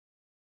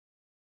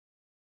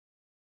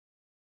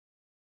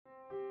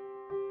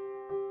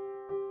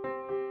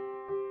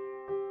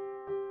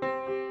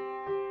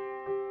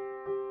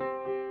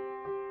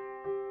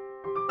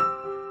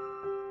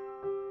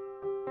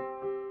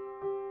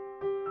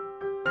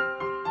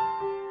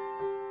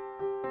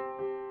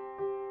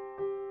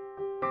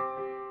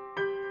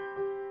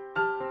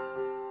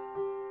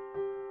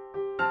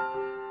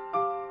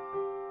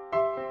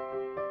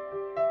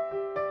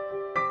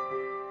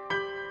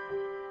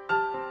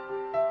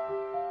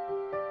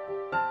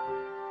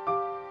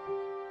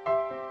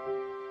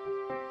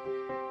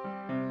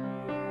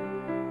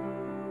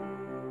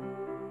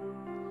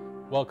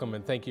Welcome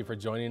and thank you for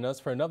joining us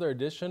for another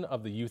edition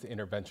of the Youth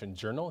Intervention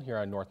Journal here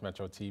on North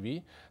Metro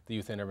TV. The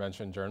Youth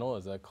Intervention Journal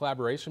is a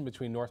collaboration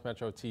between North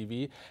Metro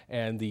TV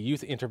and the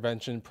Youth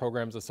Intervention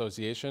Programs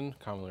Association,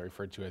 commonly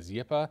referred to as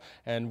YIPA.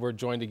 And we're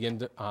joined again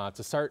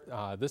to start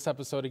this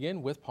episode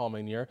again with Paul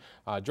Manier,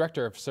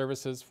 Director of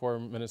Services for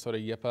Minnesota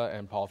YIPA.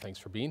 And Paul, thanks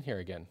for being here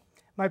again.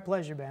 My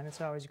pleasure, Ben.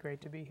 It's always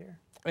great to be here.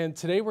 And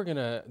today we're going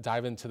to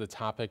dive into the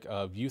topic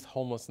of youth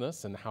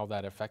homelessness and how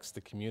that affects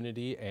the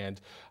community and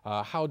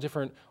how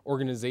different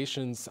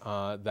organizations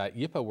that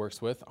YIPA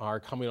works with are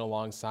coming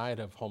alongside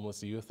of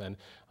homeless youth and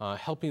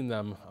helping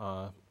them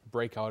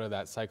break out of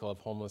that cycle of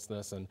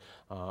homelessness and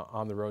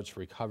on the road to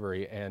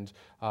recovery. And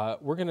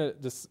we're going to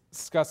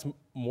discuss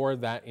more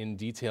of that in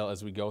detail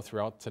as we go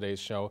throughout today's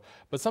show.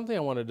 But something I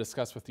want to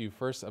discuss with you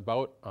first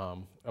about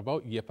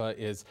YIPA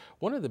is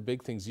one of the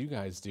big things you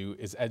guys do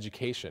is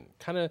education,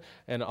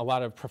 and a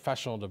lot of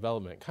professional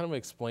development. Kind of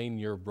explain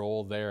your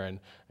role there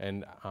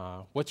and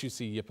what you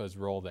see YIPA's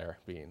role there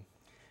being.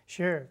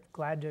 Sure,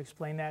 glad to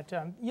explain that.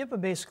 YIPA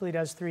basically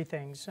does three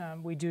things.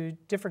 We do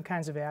different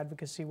kinds of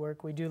advocacy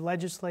work. We do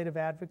legislative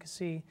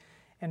advocacy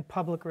and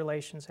public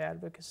relations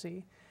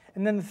advocacy.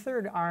 And then the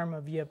third arm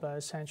of YIPA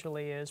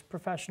essentially is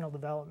professional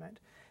development.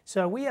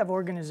 So we have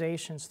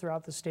organizations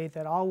throughout the state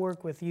that all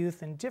work with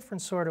youth in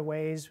different sort of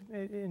ways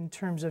in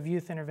terms of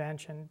youth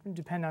intervention,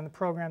 depending on the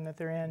program that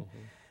they're in. Mm-hmm.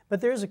 But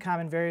there's a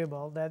common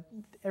variable that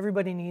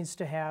everybody needs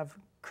to have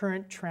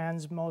current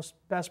trends,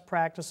 best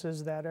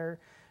practices that are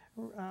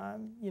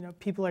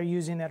people are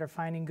using that are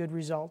finding good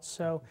results.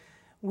 So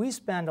we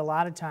spend a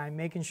lot of time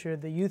making sure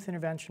the youth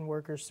intervention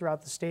workers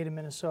throughout the state of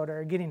Minnesota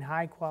are getting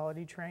high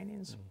quality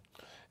trainings.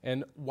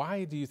 And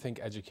why do you think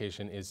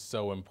education is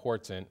so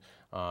important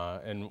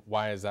and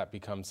why has that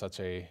become such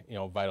a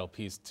vital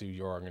piece to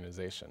your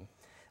organization?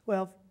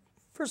 Well,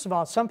 first of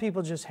all, some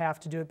people just have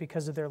to do it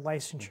because of their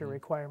licensure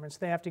requirements.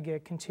 They have to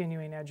get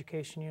continuing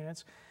education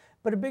units.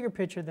 But a bigger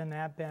picture than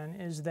that, Ben,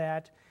 is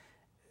that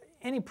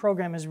any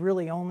program is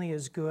really only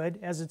as good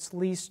as its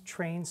least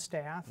trained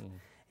staff.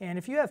 And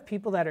if you have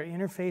people that are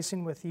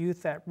interfacing with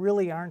youth that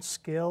really aren't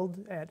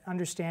skilled at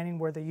understanding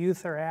where the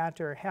youth are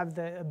at or have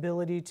the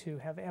ability to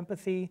have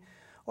empathy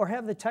or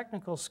have the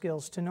technical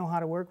skills to know how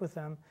to work with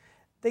them,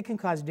 they can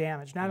cause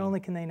damage. Not only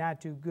can they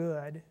not do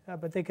good,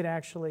 but they could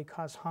actually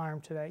cause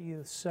harm to that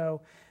youth.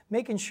 So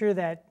making sure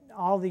that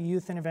all the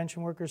youth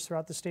intervention workers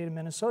throughout the state of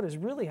Minnesota is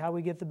really how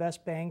we get the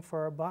best bang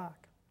for our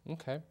buck.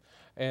 Okay.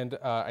 And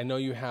I know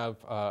you have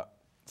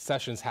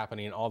sessions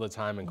happening all the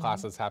time and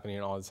classes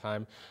happening all the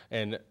time.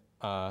 And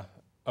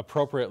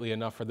appropriately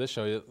enough for this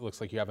show, it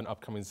looks like you have an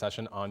upcoming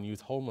session on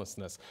youth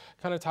homelessness.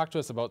 Kind of talk to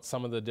us about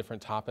some of the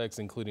different topics,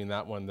 including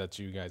that one that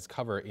you guys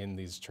cover in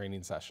these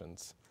training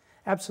sessions.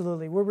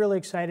 Absolutely. We're really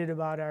excited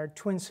about our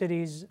Twin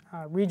Cities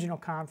Regional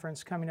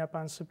Conference coming up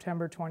on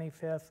September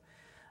 25th.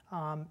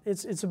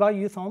 It's about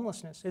youth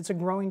homelessness. It's a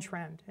growing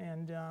trend.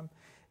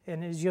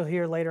 And as you'll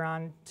hear later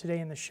on today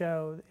in the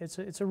show,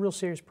 it's a real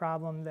serious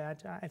problem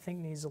that I think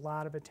needs a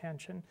lot of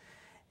attention.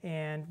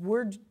 And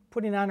we're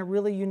putting on a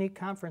really unique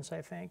conference,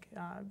 I think.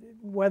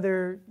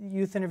 Whether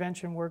youth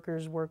intervention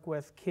workers work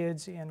with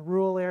kids in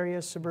rural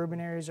areas,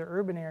 suburban areas, or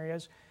urban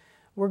areas,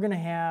 we're going to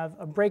have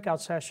a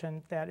breakout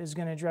session that is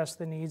going to address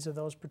the needs of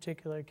those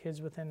particular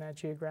kids within that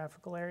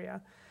geographical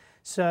area.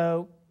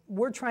 So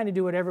we're trying to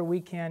do whatever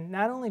we can,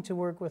 not only to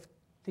work with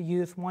the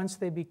youth once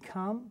they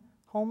become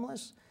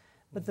homeless,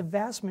 but the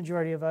vast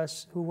majority of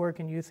us who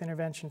work in youth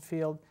intervention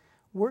field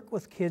work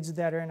with kids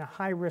that are in a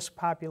high-risk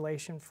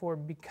population for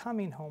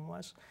becoming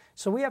homeless.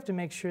 So we have to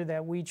make sure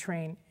that we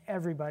train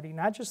everybody,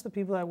 not just the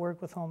people that work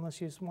with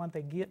homeless youth once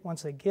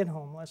they get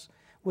homeless,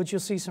 which you'll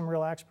see some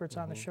real experts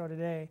on the show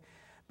today,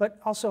 but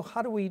also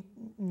how do we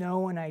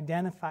know and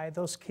identify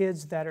those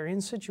kids that are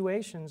in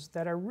situations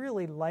that are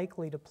really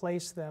likely to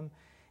place them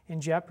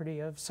in jeopardy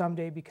of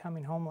someday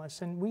becoming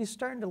homeless. And we're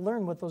starting to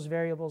learn what those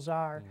variables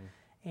are.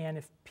 And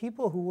if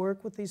people who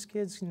work with these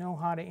kids know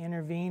how to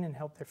intervene and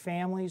help their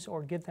families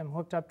or get them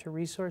hooked up to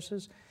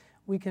resources,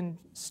 we can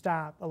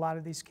stop a lot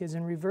of these kids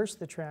and reverse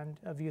the trend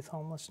of youth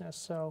homelessness.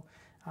 So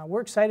we're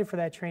excited for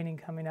that training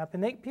coming up.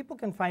 And people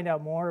can find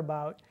out more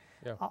about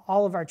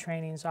all of our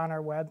trainings on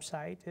our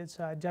website. It's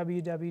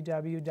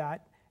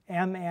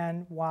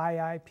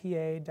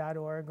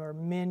www.mnyipa.org or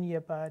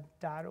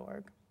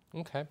minyipa.org.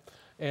 Okay.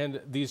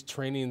 And these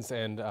trainings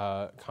and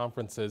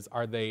conferences,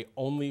 are they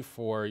only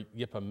for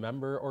YIPA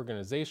member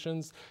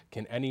organizations?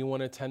 Can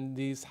anyone attend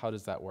these? How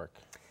does that work?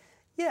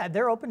 Yeah,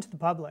 they're open to the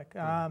public.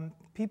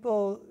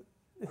 People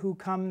who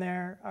come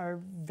there are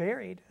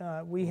varied.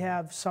 We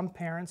have some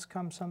parents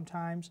come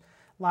sometimes,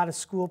 a lot of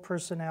school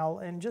personnel,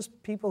 and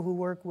just people who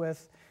work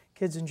with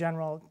kids in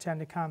general tend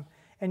to come.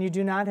 And you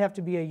do not have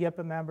to be a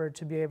YIPA member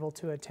to be able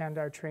to attend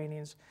our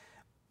trainings.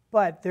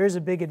 But there's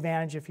a big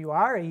advantage if you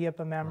are a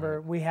YIPA member.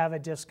 We have a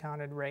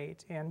discounted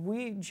rate. And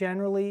we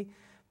generally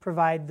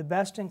provide the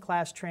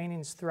best-in-class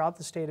trainings throughout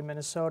the state of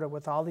Minnesota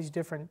with all these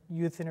different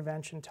youth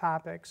intervention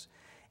topics.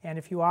 And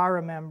if you are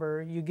a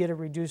member, you get a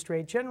reduced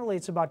rate. Generally,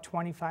 it's about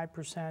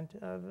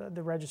 25% of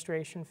the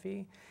registration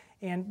fee.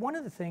 And one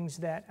of the things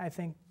that I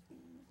think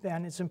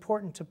Ben, it's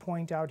important to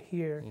point out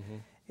here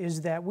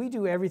is that we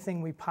do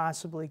everything we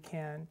possibly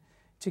can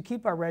to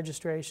keep our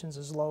registrations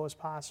as low as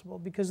possible,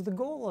 because the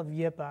goal of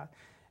YIPA,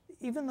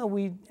 even though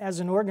we, as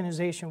an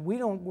organization, we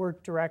don't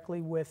work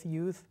directly with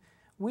youth,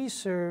 we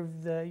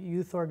serve the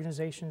youth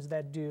organizations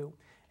that do.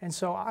 And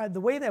so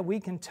the way that we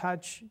can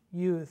touch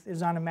youth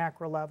is on a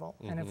macro level.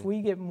 And if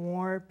we get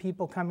more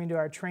people coming to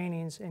our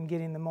trainings and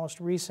getting the most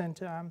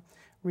recent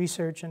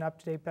research and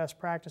up-to-date best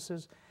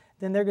practices,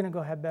 then they're going to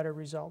go have better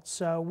results.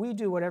 So we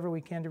do whatever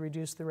we can to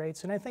reduce the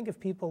rates. And I think if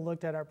people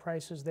looked at our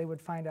prices, they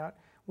would find out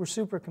we're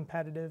super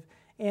competitive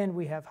and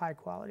we have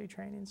high-quality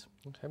trainings.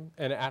 Okay.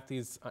 And at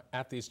these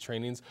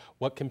trainings,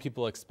 what can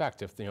people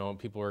expect? If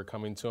people are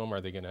coming to them, are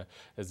they gonna?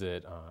 Is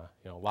it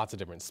lots of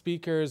different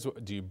speakers?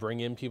 Do you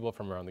bring in people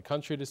from around the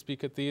country to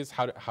speak at these?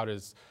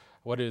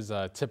 What does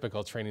a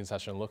typical training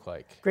session look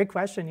like? Great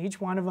question.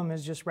 Each one of them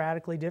is just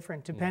radically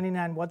different, depending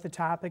on what the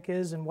topic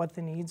is and what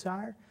the needs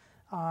are.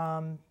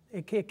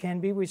 It can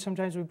be.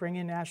 Sometimes we bring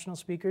in national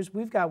speakers.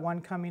 We've got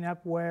one coming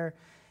up where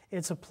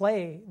it's a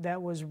play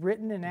that was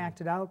written and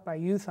acted out by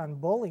youth on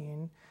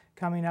bullying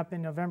coming up in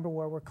November,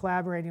 where we're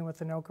collaborating with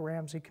Anoka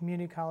Ramsey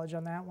Community College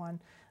on that one.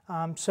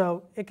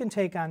 So it can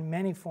take on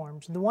many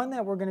forms. The one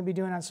that we're going to be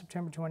doing on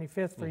September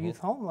 25th for Youth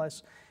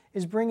Homeless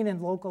is bringing in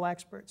local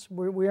experts.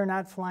 We are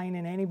not flying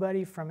in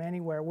anybody from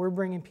anywhere. We're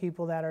bringing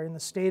people that are in the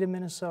state of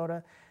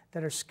Minnesota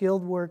that are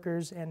skilled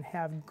workers and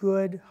have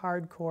good,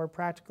 hardcore,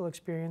 practical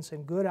experience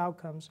and good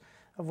outcomes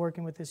of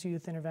working with this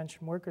youth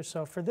intervention worker.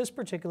 So for this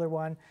particular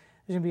one,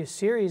 there's going to be a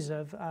series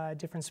of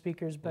different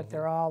speakers, but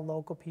they're all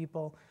local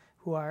people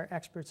who are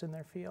experts in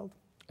their field.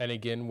 And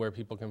again, where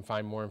people can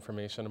find more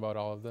information about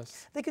all of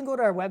this? They can go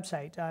to our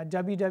website,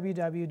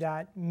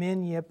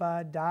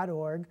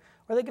 www.minyipa.org,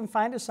 or they can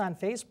find us on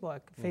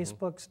Facebook,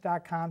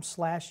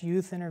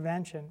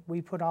 facebook.com/youthintervention.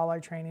 We put all our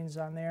trainings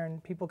on there,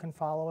 and people can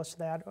follow us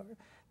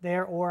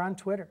there or on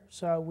Twitter.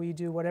 So we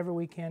do whatever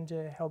we can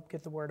to help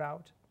get the word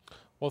out.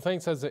 Well,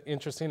 thanks. That's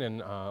interesting,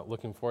 and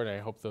looking forward. And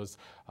I hope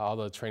all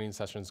the training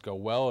sessions go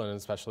well, and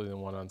especially the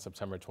one on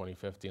September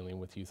 25th dealing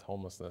with youth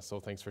homelessness. So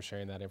thanks for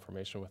sharing that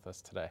information with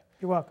us today.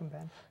 You're welcome,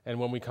 Ben. And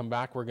when we come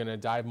back, we're going to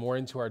dive more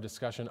into our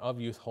discussion of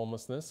youth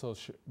homelessness. So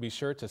be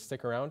sure to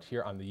stick around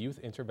here on the Youth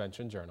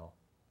Intervention Journal.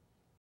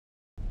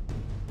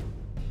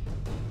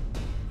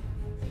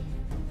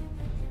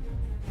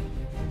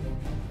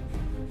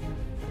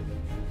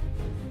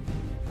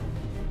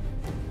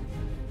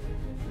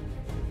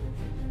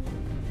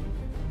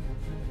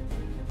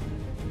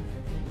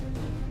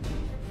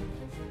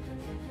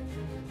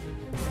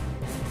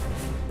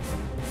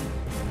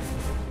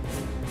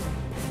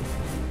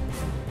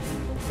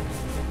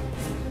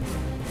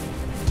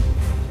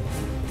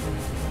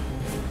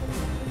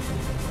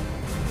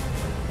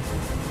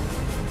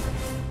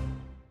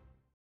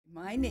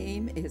 My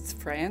name is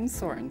Fran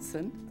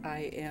Sorensen.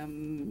 I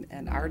am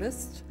an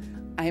artist.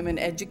 I am an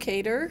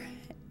educator,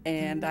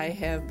 and I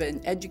have been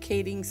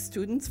educating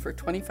students for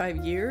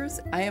 25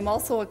 years. I am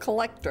also a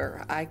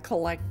collector. I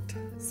collect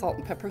salt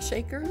and pepper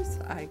shakers.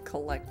 I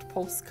collect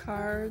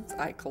postcards.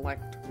 I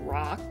collect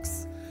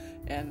rocks.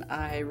 And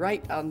I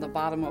write on the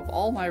bottom of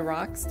all my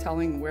rocks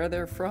telling where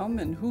they're from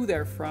and who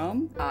they're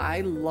from.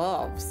 I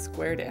love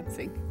square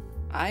dancing.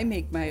 I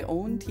make my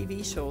own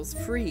TV shows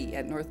free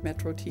at North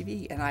Metro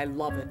TV, and I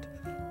love it.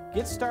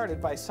 Get started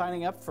by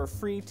signing up for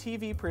free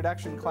TV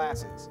production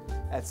classes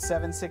at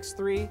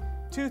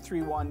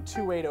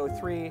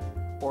 763-231-2803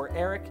 or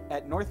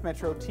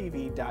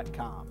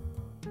eric@northmetrotv.com.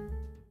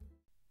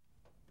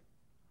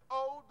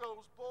 Oh,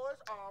 those boys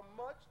are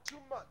much too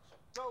much.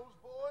 Those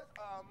boys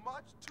are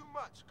much too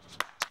much.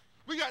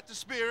 We got the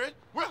spirit.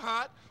 We're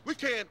hot. We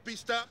can't be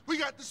stopped. We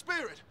got the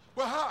spirit.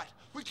 We're hot.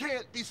 We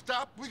can't be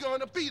stopped. We're going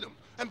to beat them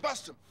and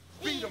bust them.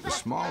 Beat them. The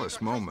smallest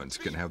moments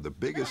can have the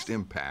biggest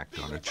impact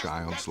on a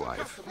child's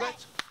life.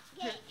 Let's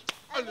get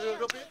a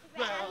little bit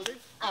rowdy.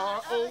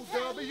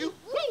 R-O-W-D-Y.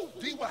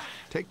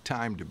 Take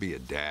time to be a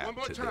dad One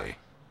more today. time.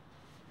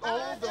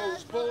 Oh,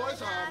 those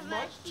boys are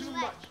much too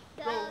much.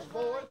 Those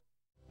boys.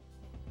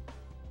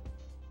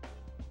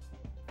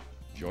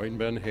 Join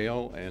Ben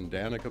Hale and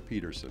Danica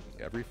Peterson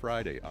every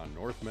Friday on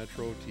North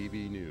Metro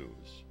TV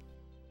News.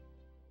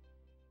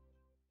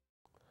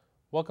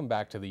 Welcome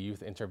back to the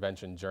Youth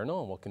Intervention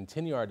Journal, and we'll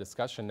continue our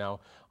discussion now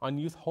on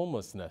youth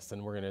homelessness.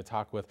 And we're going to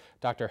talk with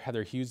Dr.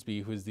 Heather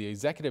Hughesby, who's the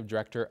Executive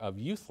Director of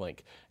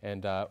Youthlink.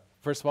 And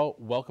first of all,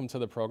 welcome to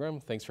the program.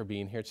 Thanks for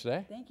being here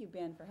today. Thank you,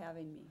 Ben, for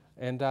having me.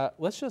 And I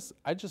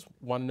just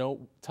want to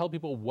know, tell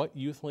people what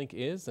Youthlink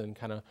is and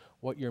kind of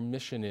what your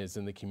mission is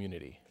in the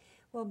community.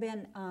 Well,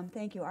 Ben,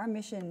 thank you. Our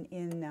mission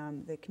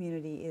in the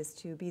community is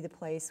to be the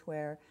place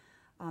where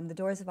the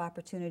doors of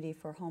opportunity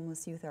for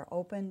homeless youth are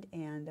opened,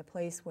 and a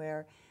place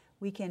where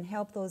we can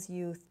help those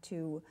youth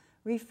to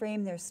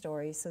reframe their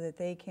stories so that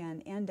they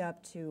can end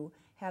up to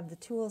have the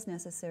tools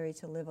necessary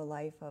to live a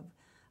life of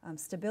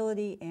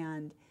stability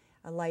and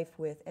a life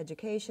with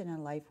education and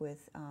a life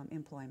with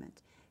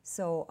employment.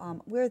 So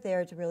we're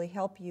there to really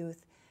help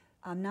youth.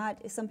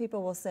 Some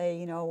people will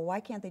say,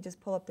 why can't they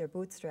just pull up their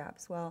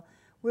bootstraps? Well,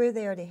 we're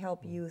there to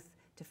help youth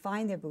to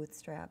find their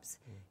bootstraps,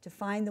 to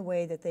find the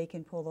way that they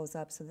can pull those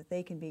up so that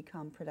they can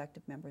become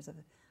productive members of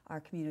our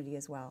community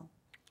as well.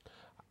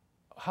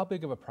 How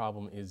big of a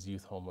problem is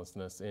youth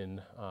homelessness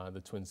in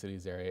the Twin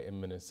Cities area in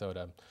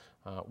Minnesota?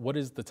 What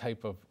is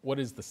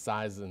the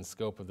size and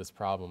scope of this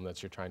problem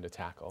that you're trying to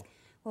tackle?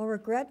 Well,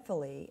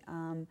 regretfully,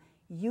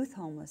 youth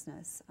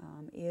homelessness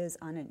is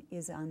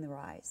on the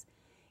rise.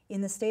 In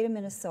the state of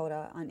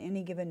Minnesota, on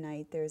any given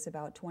night, there's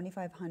about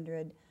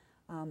 2,500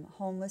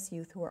 homeless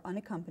youth who are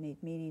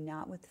unaccompanied, meaning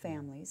not with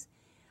families,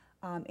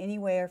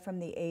 anywhere from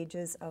the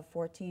ages of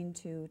 14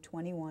 to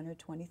 21 or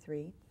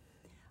 23.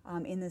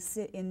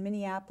 In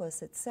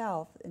Minneapolis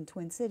itself, in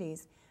Twin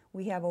Cities,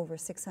 we have over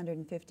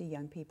 650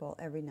 young people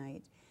every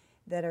night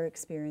that are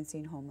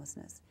experiencing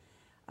homelessness.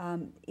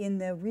 In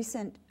the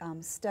recent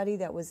study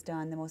that was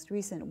done, the most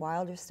recent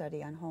Wilder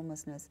study on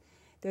homelessness,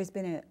 there's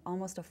been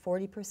almost a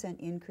 40%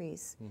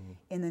 increase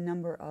in the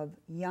number of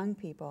young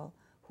people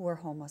who are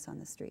homeless on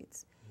the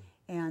streets.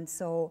 And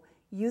so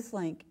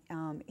Youthlink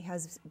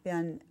has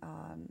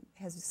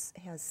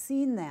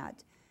seen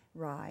that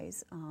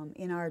rise.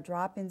 In our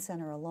drop-in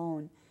center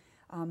alone,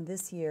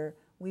 this year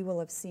we will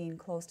have seen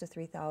close to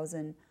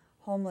 3,000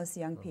 homeless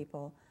young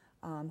people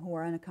who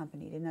are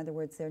unaccompanied. In other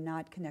words, they're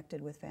not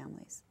connected with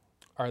families.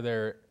 Are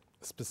there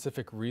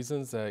specific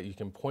reasons that you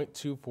can point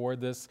to for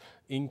this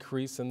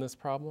increase in this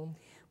problem?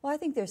 Well, I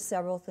think there's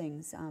several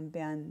things,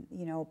 Ben.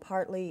 You know,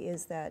 partly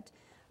is that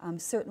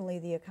certainly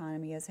the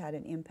economy has had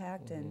an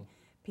impact, and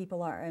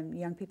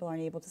young people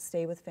aren't able to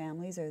stay with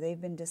families, or they've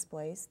been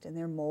displaced, and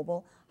they're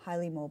mobile,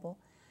 highly mobile.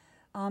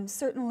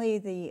 Certainly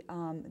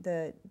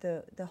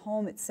the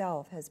home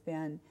itself has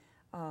been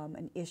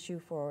an issue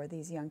for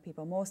these young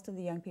people. Most of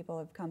the young people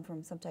have come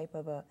from some type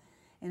of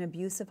an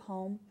abusive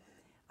home.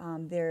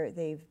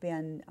 They've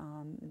been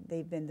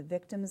the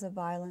victims of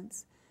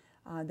violence.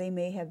 They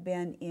may have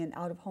been in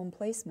out-of-home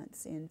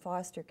placements in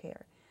foster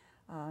care.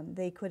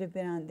 They could have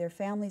been their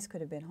families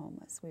could have been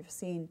homeless. We've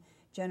seen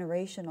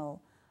generational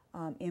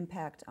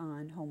impact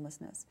on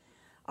homelessness.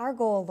 Our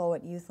goal, though,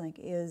 at Youthlink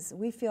is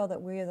we feel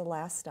that we are the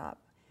last stop.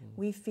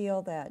 We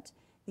feel that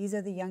these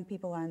are the young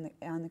people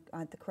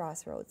at the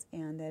crossroads,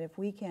 and that if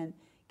we can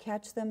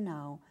catch them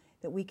now,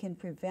 that we can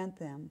prevent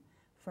them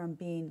from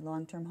being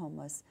long-term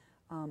homeless,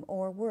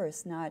 or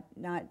worse, not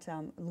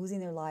losing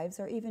their lives,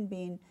 or even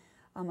being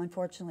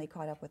unfortunately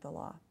caught up with the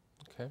law.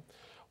 Okay.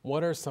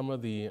 What are some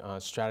of the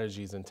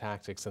strategies and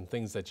tactics and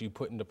things that you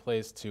put into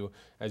place to,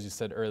 as you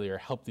said earlier,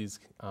 help these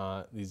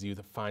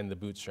youth find the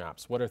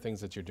bootstraps? What are things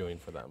that you're doing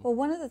for them? Well,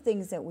 one of the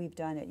things that we've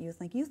done at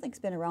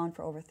Youthlink, been around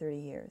for over 30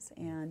 years,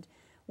 and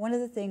one of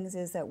the things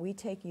is that we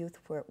take youth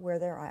where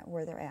they're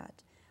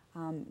at.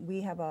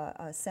 We have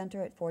a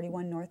center at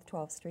 41 North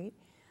 12th Street.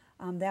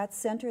 That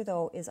center,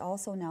 though, is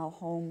also now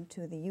home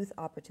to the Youth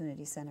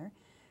Opportunity Center,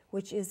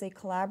 which is a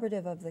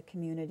collaborative of the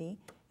community,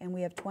 and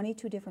we have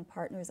 22 different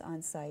partners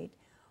on site,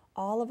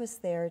 all of us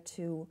there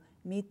to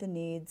meet the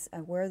needs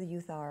of where the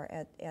youth are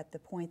at the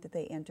point that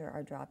they enter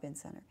our drop-in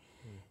center.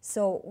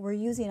 So we're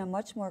using a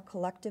much more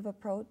collective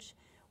approach.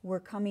 We're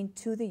coming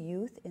to the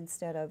youth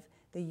instead of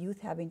the youth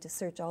having to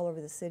search all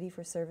over the city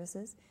for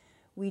services.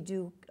 We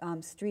do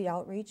street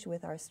outreach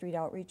with our street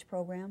outreach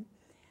program.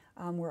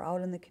 We're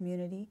out in the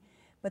community.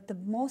 But the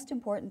most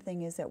important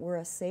thing is that we're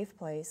a safe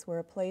place. We're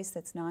a place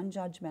that's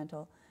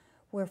non-judgmental,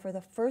 where for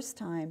the first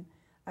time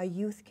a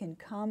youth can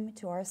come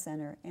to our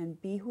center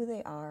and be who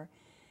they are,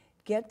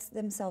 get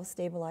themselves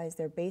stabilized,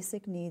 their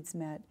basic needs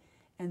met,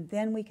 and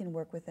then we can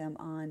work with them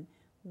on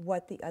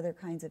what the other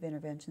kinds of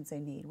interventions they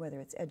need, whether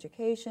it's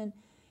education,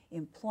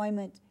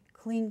 employment,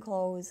 clean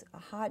clothes, a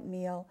hot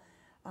meal,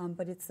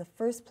 but it's the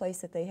first place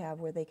that they have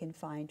where they can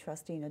find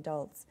trusting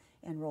adults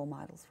and role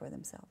models for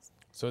themselves.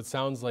 So it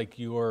sounds like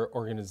your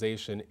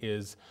organization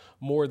is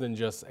more than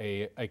just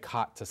a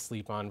cot to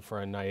sleep on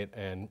for a night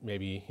and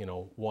maybe,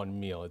 one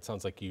meal. It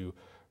sounds like you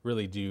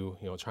really do,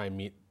 try and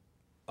meet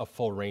a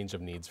full range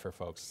of needs for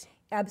folks.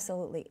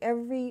 Absolutely.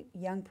 Every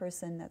young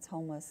person that's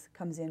homeless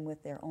comes in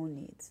with their own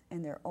needs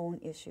and their own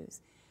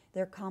issues.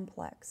 They're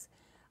complex.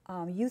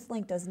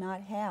 Youthlink does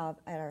not have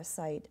at our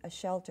site a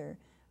shelter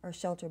or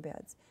shelter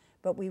beds,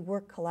 but we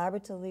work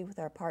collaboratively with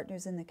our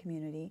partners in the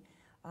community,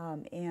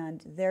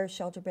 and their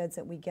shelter beds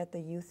that we get the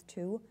youth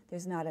to.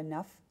 There's not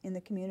enough in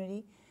the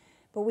community.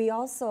 But we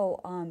also,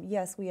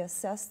 yes, we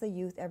assess the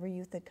youth, every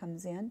youth that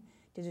comes in,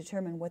 to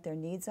determine what their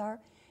needs are,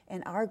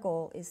 and our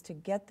goal is to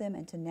get them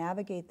and to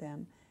navigate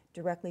them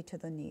directly to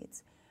the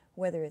needs,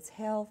 whether it's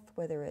health,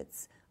 whether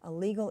it's a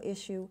legal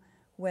issue,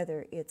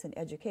 whether it's an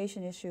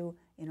education issue,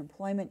 an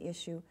employment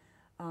issue,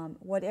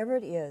 whatever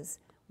it is,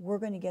 we're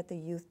going to get the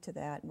youth to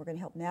that, and we're going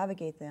to help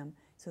navigate them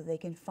so they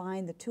can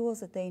find the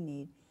tools that they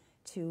need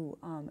to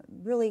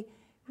really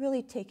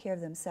take care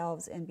of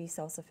themselves and be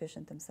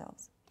self-sufficient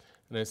themselves.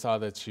 And I saw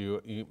that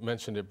you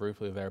mentioned it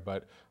briefly there,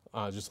 but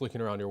just looking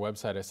around your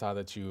website, I saw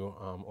that you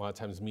a lot of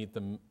times meet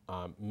the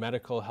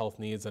medical health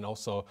needs and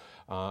also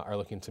are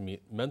looking to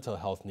meet mental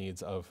health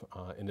needs of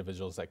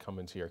individuals that come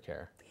into your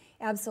care.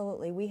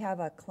 Absolutely. We have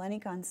a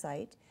clinic on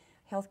site.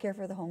 Healthcare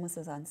for the Homeless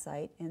is on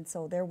site, and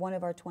so they're one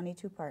of our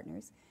 22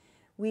 partners.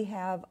 We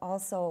have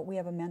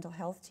a mental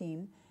health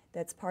team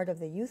that's part of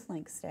the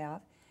Youthlink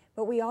staff,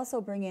 but we also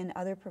bring in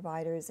other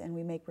providers and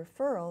we make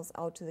referrals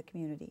out to the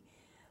community.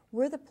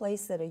 We're the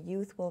place that a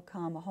youth will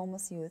come, a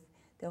homeless youth,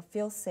 they'll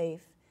feel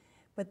safe,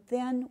 but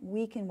then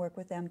we can work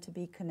with them to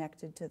be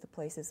connected to the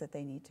places that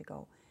they need to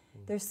go.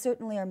 There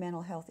certainly are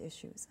mental health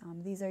issues.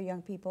 These are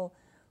young people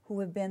who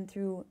have been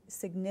through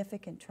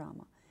significant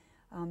trauma,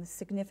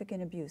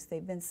 significant abuse.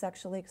 They've been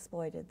sexually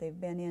exploited. They've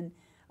been in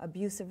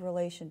abusive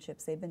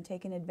relationships. They've been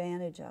taken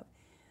advantage of.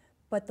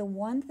 But the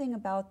one thing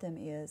about them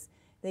is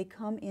they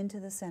come into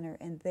the center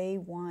and they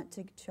want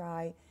to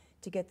try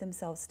to get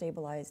themselves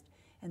stabilized,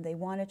 and they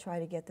want to try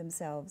to get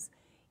themselves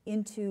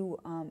into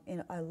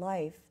in a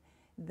life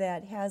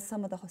that has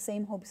some of the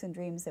same hopes and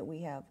dreams that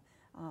we have,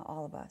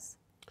 all of us.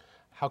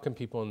 How can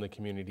people in the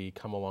community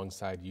come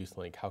alongside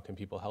Youthlink? How can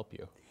people help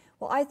you?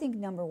 Well, I think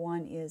number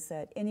one is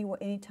that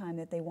any time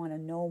that they want to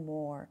know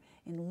more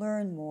and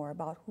learn more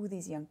about who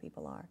these young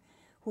people are,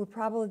 who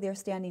probably they're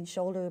standing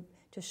shoulder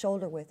to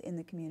shoulder with in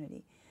the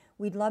community,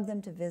 we'd love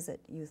them to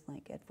visit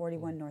Youthlink at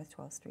 41 North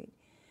 12th Street.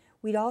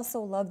 We'd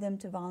also love them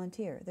to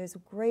volunteer. There's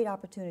great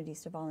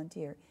opportunities to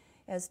volunteer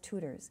as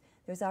tutors.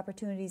 There's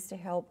opportunities to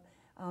help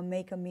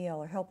make a meal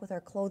or help with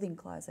our clothing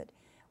closet.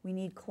 We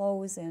need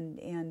clothes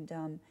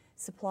and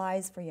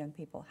supplies for young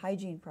people,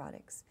 hygiene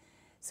products.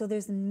 So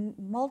there's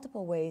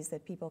multiple ways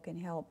that people can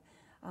help.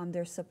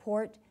 Their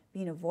support,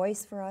 being a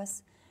voice for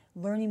us,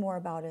 learning more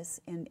about us,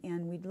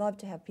 and we'd love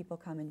to have people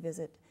come and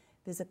visit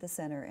the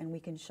center, and we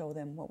can show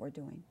them what we're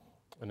doing.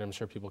 And I'm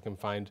sure people can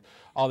find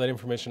all that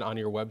information on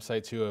your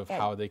website too of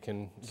how they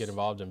can get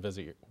involved and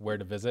visit, where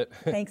to visit.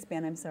 Thanks,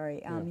 Ben, I'm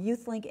sorry.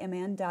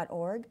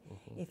 Youthlink.mn.org.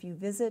 If you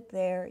visit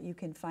there, you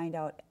can find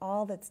out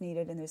all that's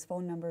needed, and there's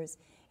phone numbers,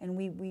 and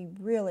we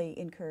really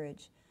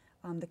encourage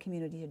the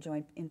community to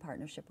join in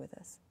partnership with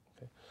us.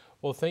 Okay.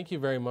 Well, thank you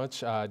very much,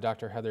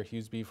 Dr. Heather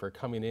Hughesby, for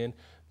coming in,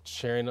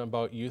 sharing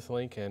about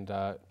Youthlink, and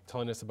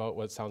telling us about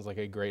what sounds like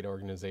a great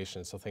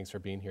organization. So thanks for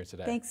being here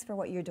today. Thanks for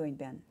what you're doing,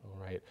 Ben. All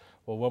right.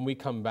 Well, when we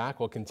come back,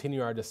 we'll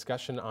continue our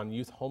discussion on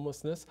youth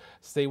homelessness.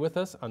 Stay with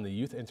us on the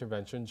Youth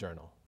Intervention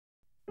Journal.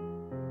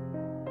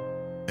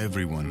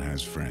 Everyone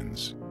has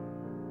friends.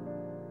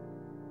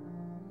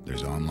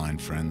 There's online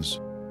friends,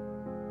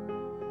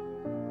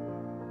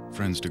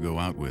 friends to go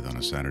out with on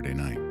a Saturday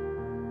night,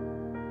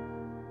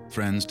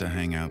 friends to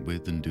hang out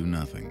with and do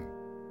nothing,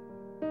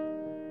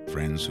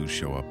 friends who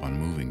show up on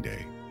moving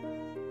day.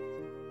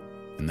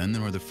 And then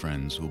there are the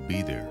friends who'll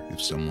be there if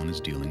someone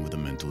is dealing with a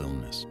mental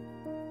illness.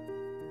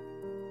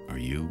 Are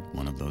you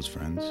one of those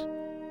friends?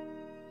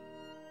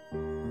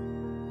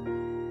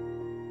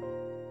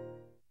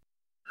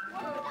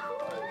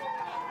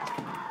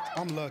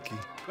 I'm lucky.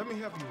 Let me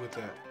help you with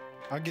that.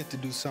 I get to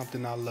do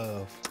something I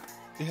love.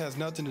 It has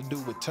nothing to do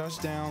with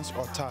touchdowns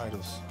or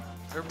titles.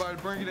 Everybody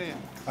bring it in.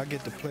 I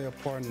get to play a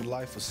part in the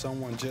life of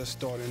someone just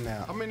starting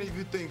out. How many of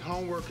you think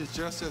homework is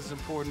just as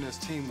important as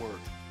teamwork?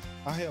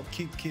 I help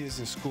keep kids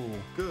in school.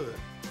 Good.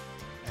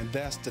 And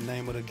that's the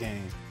name of the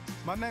game.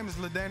 My name is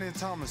LaDania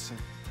Thomason.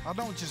 I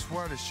don't just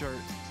wear the shirt,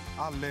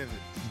 I live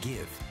it.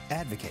 Give,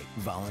 advocate,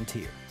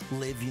 volunteer.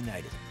 Live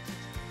United.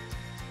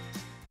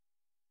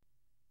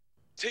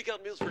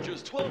 Takeout meals for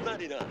just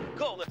 $12.99.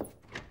 Call now.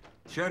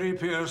 Sherry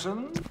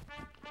Pearson.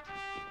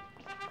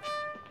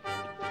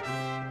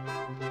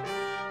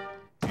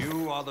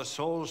 You are the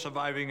sole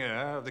surviving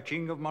heir of the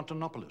King of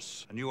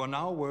Minneapolis, and you are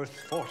now worth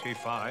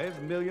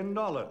 $45 million.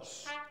 I'm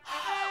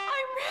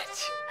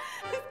rich!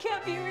 This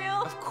can't be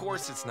real. Of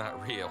course it's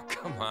not real.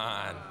 Come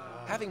on.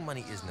 Having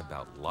money isn't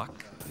about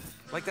luck.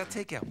 Like that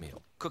takeout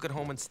meal. Cook at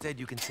home instead,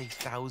 you can save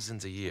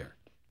thousands a year.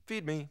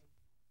 Feed me.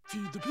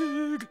 Feed the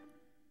pig.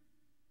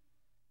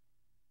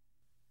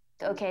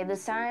 Okay,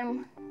 this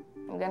time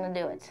I'm gonna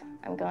do it.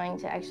 I'm going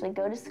to actually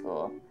go to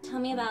school. Tell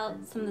me about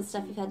some of the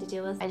stuff you've had to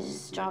deal with. I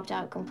just dropped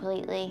out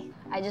completely.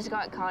 I just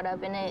got caught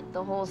up in it,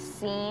 the whole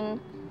scene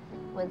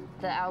with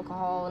the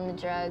alcohol and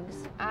the drugs.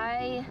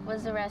 I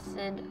was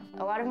arrested.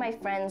 A lot of my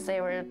friends,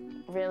 they were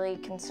really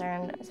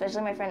concerned,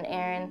 especially my friend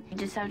Aaron. You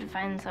just have to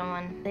find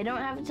someone. They don't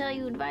have to tell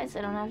you advice,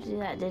 they don't have to do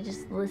that, they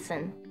just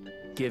listen.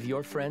 Give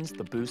your friends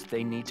the boost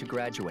they need to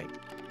graduate.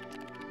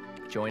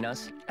 Join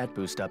us at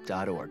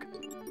boostup.org.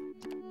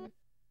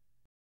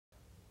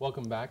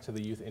 Welcome back to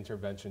the Youth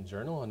Intervention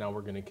Journal, and now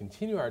we're going to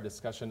continue our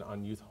discussion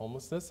on youth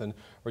homelessness, and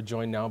we're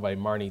joined now by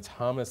Marnie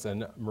Thomas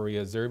and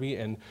Maria Zerby.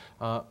 And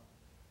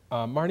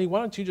Marnie, why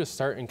don't you just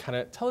start and kind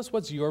of tell us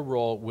what's your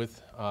role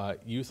with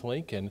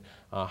Youthlink and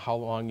how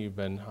long you've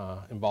been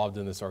involved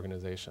in this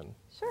organization?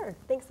 Sure.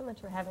 Thanks so much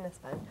for having us,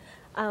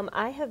 Ben.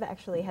 I have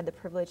actually had the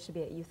privilege to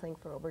be at Youthlink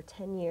for over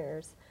 10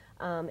 years,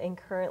 and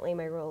currently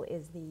my role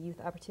is the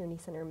Youth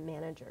Opportunity Center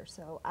Manager.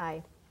 So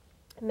I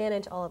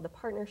manage all of the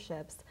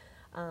partnerships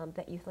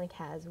that Youthlink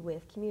has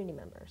with community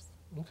members.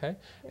 Okay,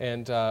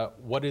 and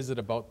what is it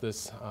about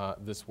this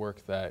this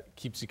work that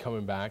keeps you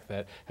coming back,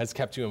 that has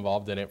kept you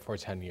involved in it for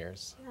 10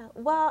 years? Yeah,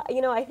 well,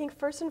 you know, I think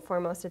first and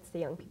foremost, it's the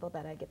young people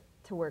that I get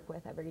to work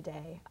with every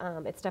day.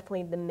 It's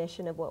definitely the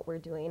mission of what we're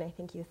doing. I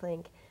think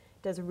Youthlink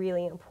does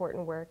really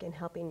important work in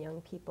helping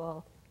young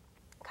people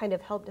kind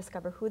of help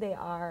discover who they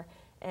are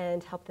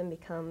and help them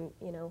become,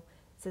 you know,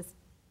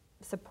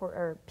 support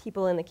or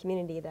people in the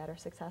community that are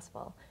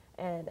successful.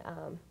 And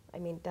I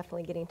mean,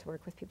 definitely getting to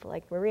work with people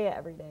like Maria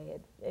every day,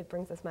 it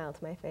brings a smile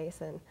to my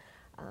face, and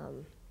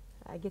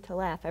I get to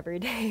laugh every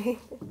day.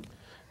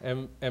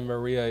 And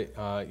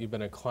Maria, you've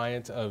been a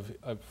client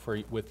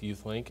with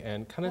Youthlink,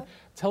 and kind of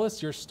tell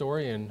us your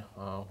story and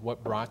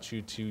what brought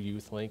you to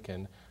Youthlink,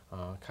 and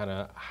kind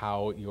of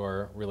how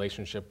your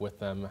relationship with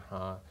them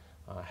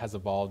has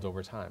evolved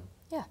over time.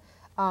 Yeah,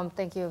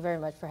 thank you very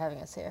much for having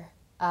us here.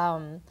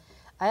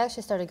 I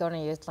actually started going to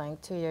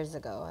Youthlink 2 years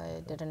ago.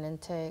 I did an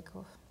intake,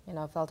 you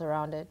know, felt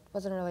around it,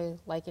 wasn't really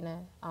liking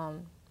it.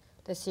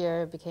 This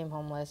year, became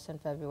homeless in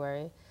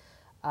February.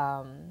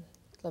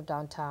 Lived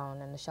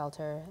downtown in a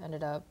shelter,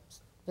 ended up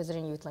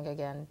visiting Youthlink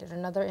again, did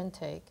another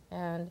intake,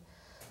 and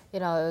you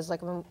know, it was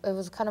like, it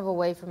was kind of a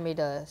way for me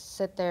to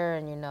sit there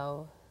and, you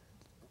know,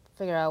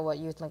 figure out what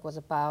Youthlink was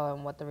about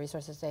and what the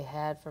resources they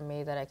had for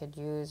me that I could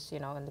use, you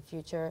know, in the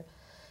future.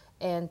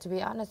 And to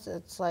be honest,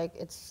 it's like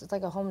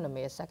a home to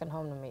me, a second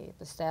home to me.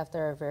 The staff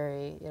there are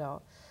very, you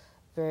know,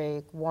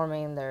 very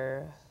warming,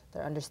 they're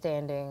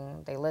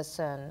understanding, they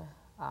listen.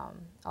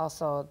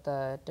 Also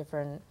the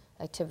different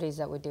activities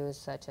that we do,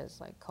 such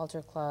as like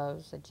culture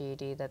clubs, the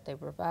GED that they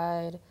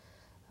provide,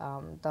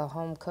 the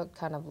home cooked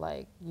kind of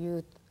like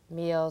youth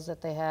meals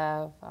that they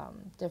have,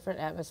 different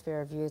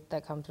atmosphere of youth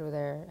that come through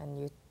there, and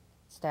youth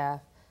staff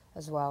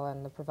as well,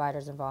 and the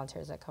providers and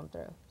volunteers that come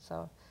through.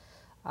 So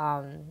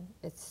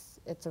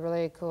it's a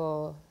really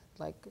cool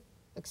like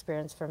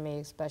experience for me,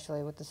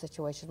 especially with the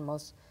situation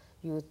most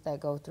youth that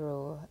go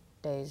through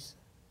days.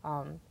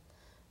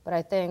 But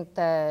I think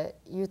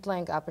that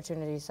Youthlink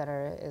Opportunity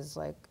Center is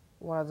like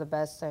one of the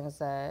best things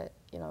that,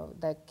 you know,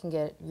 that can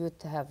get youth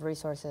to have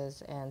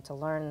resources and to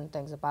learn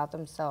things about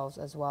themselves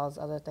as well as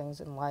other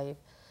things in life,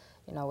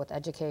 you know, with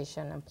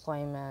education,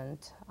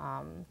 employment,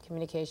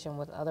 communication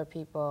with other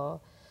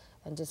people,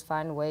 and just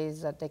find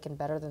ways that they can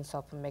better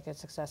themselves and make a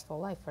successful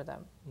life for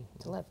them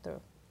to live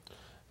through.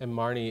 And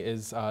Marnie,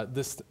 is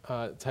this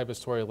type of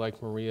story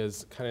like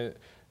Maria's kind of,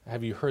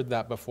 have you heard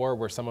that before,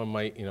 where someone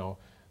might, you know,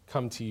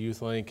 come to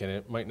Youthlink and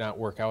it might not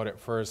work out at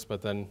first, but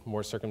then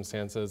more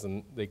circumstances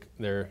and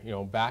they're you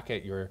know, back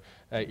at your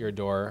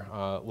door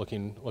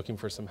looking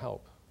for some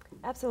help?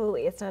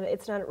 Absolutely, it's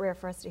not rare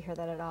for us to hear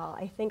that at all.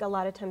 I think a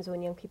lot of times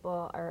when young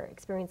people are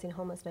experiencing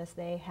homelessness,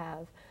 they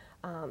have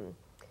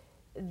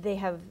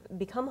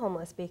become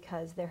homeless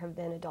because there have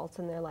been adults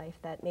in their life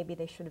that maybe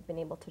they should have been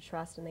able to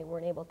trust and they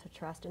weren't able to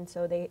trust, and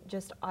so they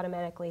just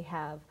automatically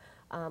have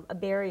a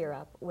barrier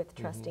up with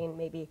trusting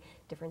maybe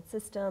different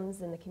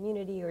systems in the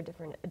community or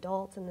different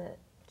adults in the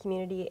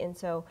community. And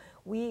so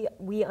we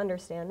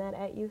understand that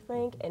at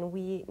Youthlink, and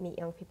we meet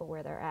young people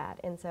where they're at.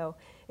 And so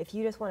if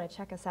you just want to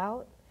check us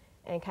out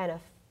and kind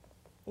of,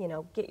 you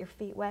know, get your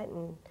feet wet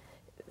and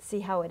see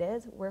how it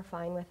is, we're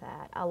fine with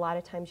that. A lot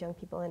of times young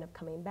people end up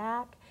coming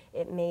back.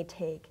 It may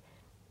take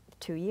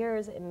 2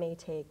 years, it may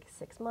take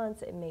 6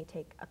 months, it may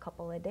take a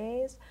couple of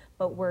days,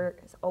 but we're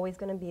always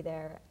going to be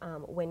there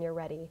when you're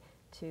ready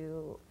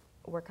to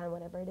work on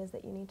whatever it is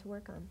that you need to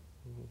work on.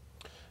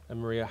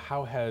 And Maria,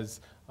 how has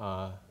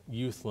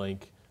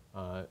Youthlink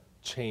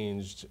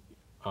changed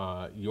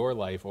your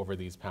life over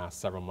these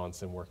past several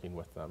months in working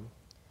with them?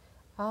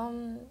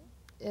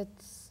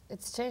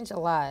 It's changed a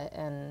lot,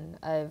 and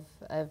I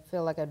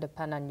feel like I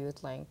depend on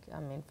Youthlink, I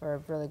mean, for a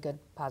really good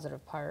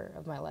positive part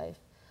of my life.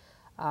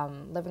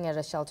 Living at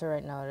a shelter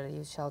right now, at a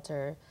youth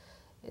shelter,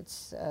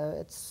 it's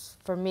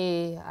for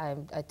me,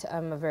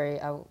 I'm a very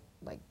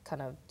like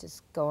kind of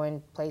just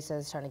going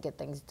places, trying to get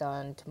things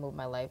done to move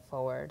my life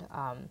forward.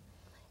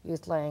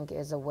 Youthlink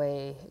is a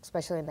way,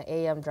 especially in the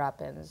AM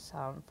drop-ins,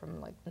 from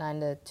like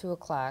 9 to 2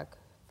 o'clock,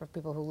 for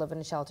people who live in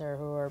a shelter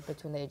who are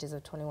between the ages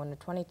of 21 to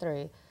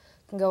 23,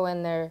 can go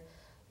in there,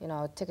 you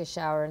know, take a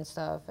shower and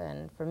stuff.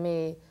 And for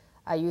me,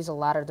 I use a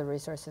lot of the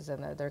resources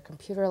in there. Their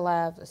computer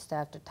lab, the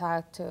staff to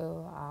talk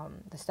to.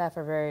 The staff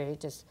are very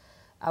just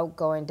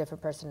outgoing,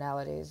 different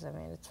personalities. I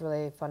mean, it's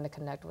really fun to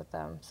connect with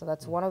them. So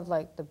that's one of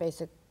like the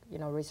basic, you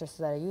know, resources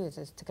that I use,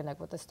 is to connect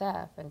with the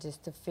staff and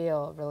just to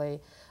feel really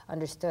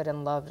understood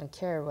and loved and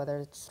cared, whether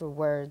it's through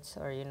words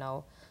or, you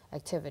know,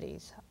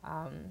 activities.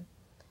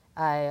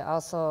 I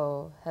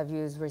also have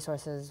used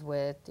resources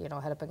with, you know,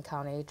 Hennepin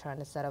County, trying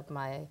to set up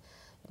my,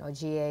 you know,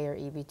 GA or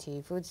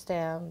EBT food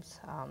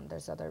stamps.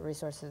 There's other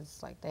resources,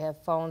 like they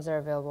have phones that are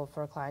available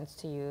for clients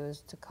to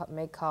use to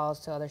make calls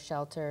to other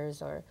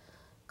shelters or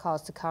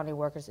calls to county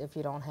workers if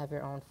you don't have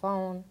your own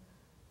phone.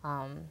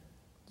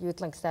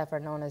 Youthlink staff are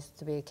known as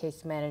to be a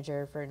case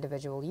manager for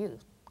individual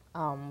youth.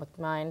 With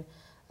mine,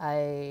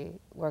 I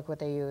work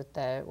with a youth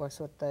that works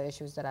with the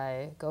issues that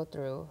I go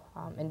through.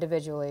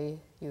 Individually,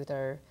 youth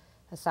are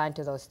assigned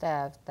to those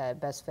staff that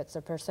best fits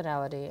their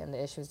personality and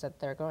the issues that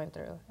they're going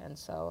through. And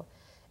so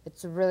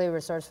it's really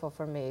resourceful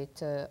for me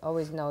to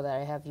always know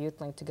that I have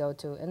Youthlink to go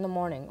to in the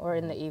morning or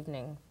in the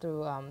evening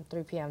through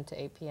 3 p.m.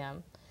 to 8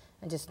 p.m.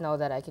 and just know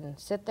that I can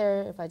sit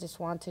there if I just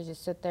want to,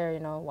 just sit there,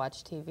 you know,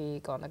 watch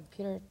TV, go on the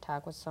computer,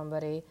 talk with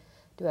somebody,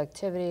 do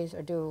activities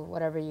or do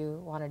whatever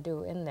you want to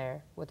do in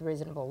there with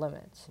reasonable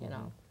limits, you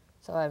know.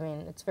 So I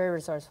mean, it's very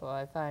resourceful.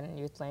 I find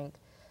Youthlink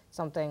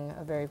something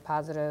very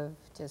positive,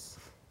 just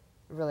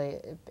really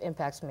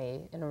impacts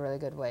me in a really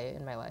good way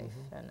in my life.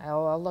 And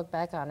I'll look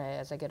back on it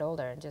as I get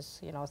older and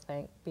just, you know,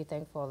 be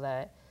thankful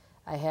that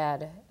I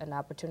had an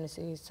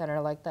opportunity center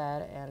like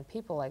that and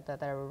people like that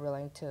that were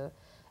willing to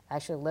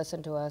actually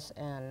listen to us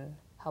and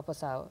help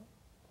us out.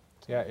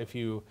 Yeah, if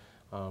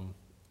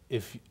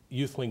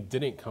Youthlink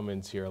didn't come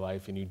into your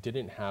life and you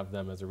didn't have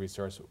them as a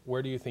resource,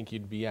 where do you think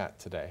you'd be at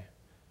today?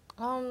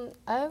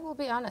 I will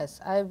be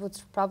honest. I would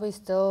probably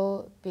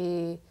still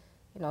be,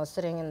 you know,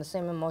 sitting in the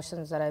same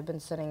emotions that I've been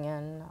sitting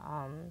in.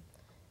 I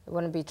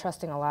wouldn't be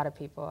trusting a lot of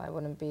people. I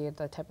wouldn't be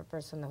the type of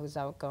person who's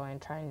outgoing,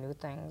 trying new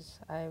things.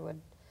 I would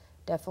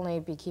definitely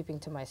be keeping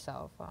to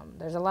myself.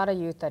 There's a lot of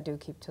youth that do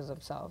keep to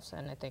themselves,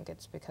 and I think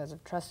it's because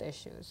of trust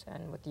issues.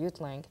 And with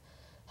Youthlink,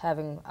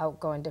 having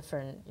outgoing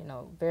different, you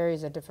know,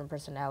 varies of different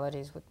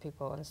personalities with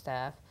people and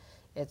staff,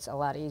 it's a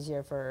lot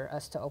easier for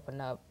us to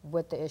open up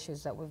with the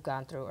issues that we've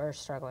gone through or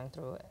struggling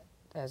through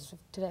as of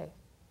today.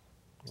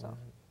 So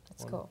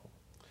it's cool.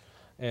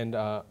 And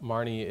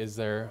Marnie, is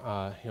there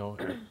you know,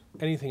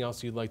 anything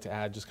else you'd like to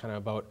add, just kind of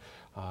about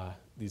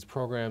these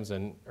programs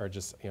and or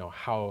just, you know,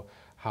 how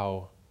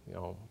you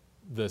know,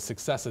 the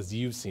successes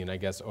you've seen, I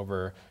guess,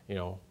 over, you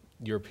know,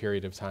 your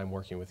period of time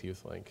working with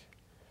Youthlink?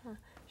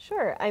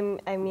 Sure. I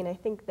mean, I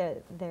think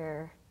that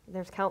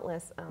there's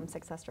countless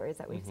success stories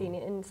that we've seen,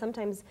 and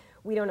sometimes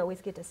we don't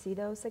always get to see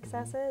those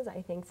successes.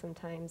 I think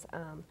sometimes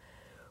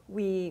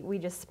we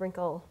just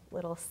sprinkle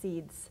little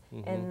seeds,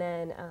 and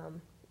then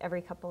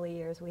every couple of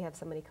years we have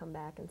somebody come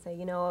back and say,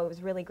 you know, it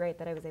was really great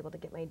that I was able to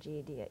get my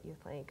GED at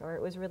Youthlink, or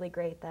it was really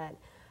great that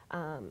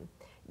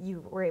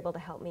you were able to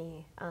help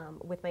me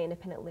with my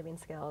independent living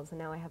skills, and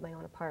now I have my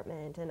own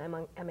apartment, and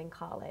I'm in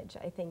college.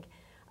 I think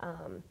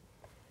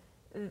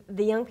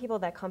the young people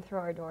that come through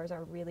our doors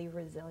are really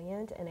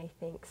resilient, and I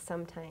think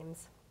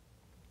sometimes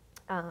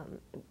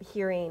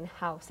hearing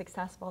how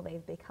successful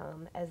they've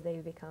become as they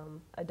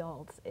become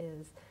adults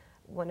is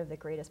one of the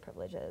greatest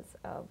privileges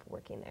of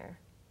working there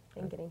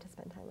and getting to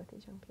spend time with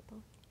these young people.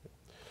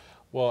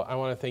 Well, I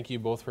want to thank you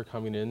both for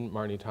coming in,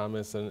 Marnie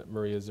Thomas and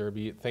Maria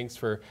Zerbe. Thanks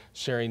for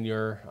sharing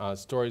your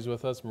stories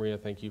with us. Maria,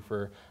 thank you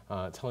for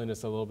telling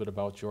us a little bit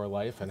about your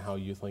life and how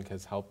Youthlink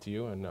has helped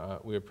you, and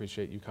we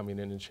appreciate you coming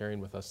in and sharing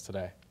with us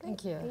today.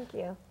 Thank you. Thank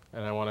you.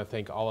 And I want to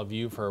thank all of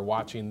you for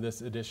watching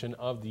this edition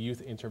of the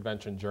Youth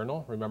Intervention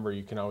Journal. Remember,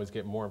 you can always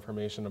get more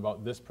information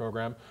about this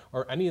program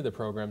or any of the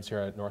programs here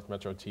at North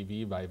Metro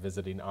TV by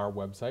visiting our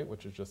website,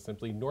 which is just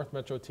simply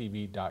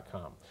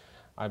northmetrotv.com.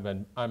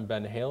 I'm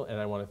Ben Hale, and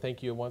I want to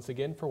thank you once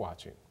again for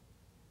watching.